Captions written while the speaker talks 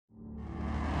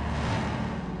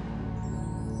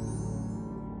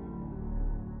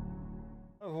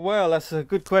Well, that's a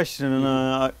good question,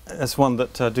 and that's one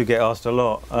that I do get asked a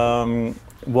lot.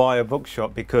 Why a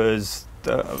bookshop? Because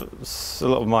a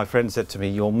lot of my friends said to me,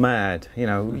 "You're mad. You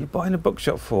know, what are you buying a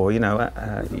bookshop for? You know,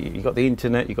 you got the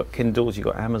internet, you got Kindles, you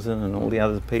got Amazon, and all the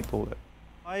other people."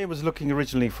 I was looking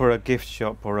originally for a gift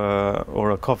shop or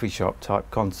a coffee shop type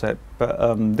concept, but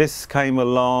this came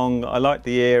along. I like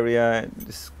the area.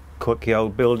 This quirky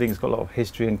old building. It's got a lot of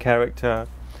history and character.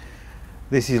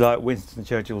 This is like Winston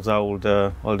Churchill's old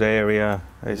area.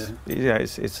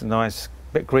 It's a nice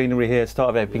bit of greenery here. Start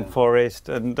of Epping Forest,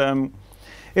 and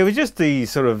it was just the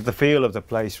sort of the feel of the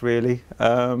place, really.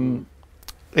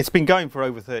 It's been going for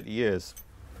over 30 years,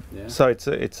 so it's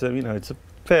a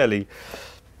fairly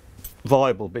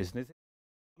viable business.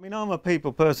 I mean, I'm a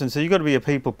people person, so you've got to be a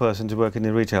people person to work in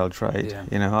the retail trade.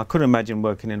 You know, I couldn't imagine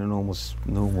working in a normal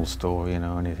store, you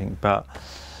know, anything, but.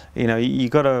 You know,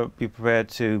 you've got to be prepared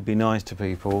to be nice to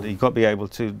people. You've got to be able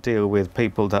to deal with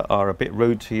people that are a bit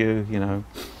rude to you, you know,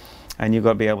 and you've got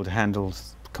to be able to handle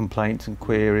complaints and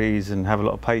queries and have a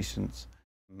lot of patience.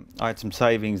 I had some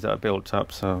savings that I built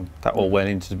up, so that all went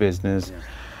into the business.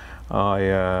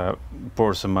 I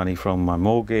borrowed some money from my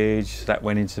mortgage, that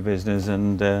went into the business,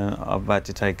 and I've had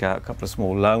to take out a couple of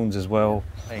small loans as well,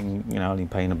 only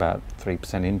paying about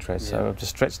 3% interest, so I've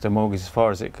just stretched the mortgage as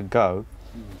far as it could go.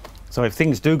 So if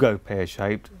things do go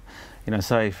pear-shaped, you know,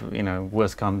 say if, you know,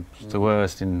 worst comes to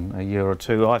worst in a year or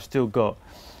two, I've still got,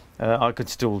 I could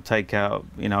still take out,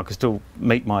 you know, I could still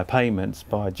meet my payments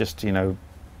by just, you know,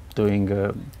 doing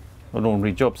an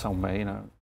ordinary job somewhere, you know.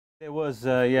 There was,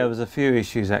 there was a few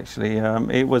issues actually.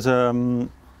 It was,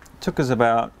 took us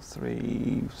about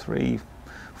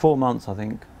 4 months, I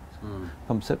think,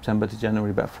 from September to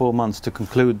January, about 4 months to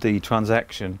conclude the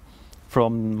transaction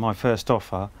from my first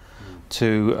offer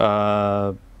to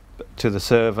the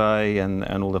survey and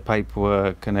all the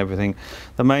paperwork and everything.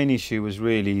 The main issue was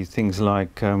really things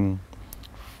like, you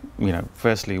know,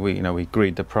 firstly we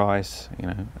agreed the price, you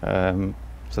know,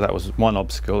 so that was one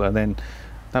obstacle, and then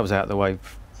that was out of the way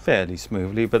fairly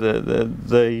smoothly. But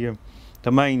the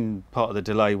main part of the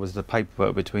delay was the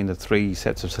paperwork between the 3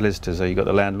 sets of solicitors. So you got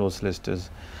the landlord solicitors,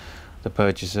 the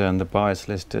purchaser, and the buyer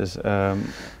solicitors.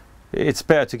 It's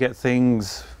better to get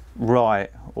things right,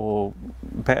 or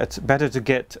better to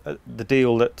get the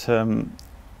deal that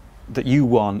that you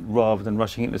want, rather than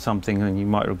rushing into something and you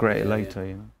might regret it later.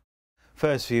 You know,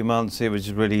 first few months it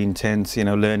was really intense, you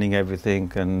know, learning everything,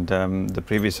 and the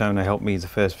previous owner helped me the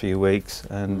first few weeks,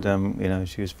 and you know,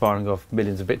 she was firing off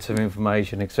millions of bits of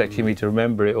information, expecting me to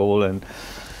remember it all, and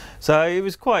so it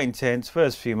was quite intense.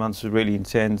 First few months was really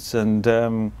intense,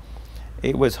 and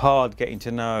it was hard getting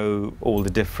to know all the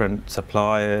different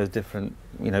suppliers,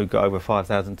 you know, got over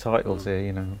 5,000 titles here,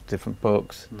 you know, different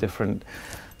books, different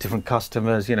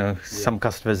customers, you know, some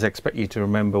customers expect you to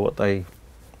remember what they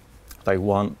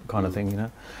want, kind of thing, you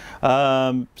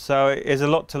know. So it's a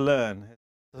lot to learn.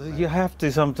 You have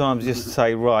to sometimes just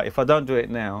say, right, if I don't do it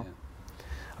now,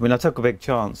 I mean, I took a big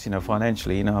chance, you know,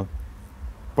 financially, you know,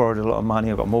 I borrowed a lot of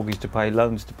money, I've got mortgage to pay,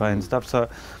 loans to pay and stuff, so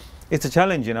it's a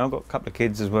challenge, you know. I've got a couple of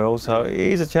kids as well, so it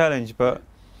is a challenge, but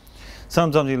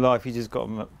sometimes in life you just got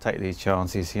to take these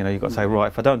chances, you know. You've got to say, right,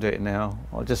 if I don't do it now,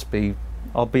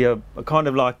 I'll be a kind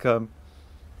of like, I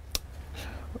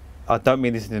don't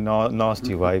mean this in a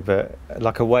nasty way, but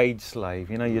like a wage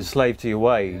slave, you know. You're a slave to your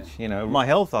wage, you know. My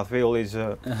health, I feel, is,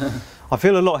 I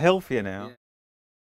feel a lot healthier now.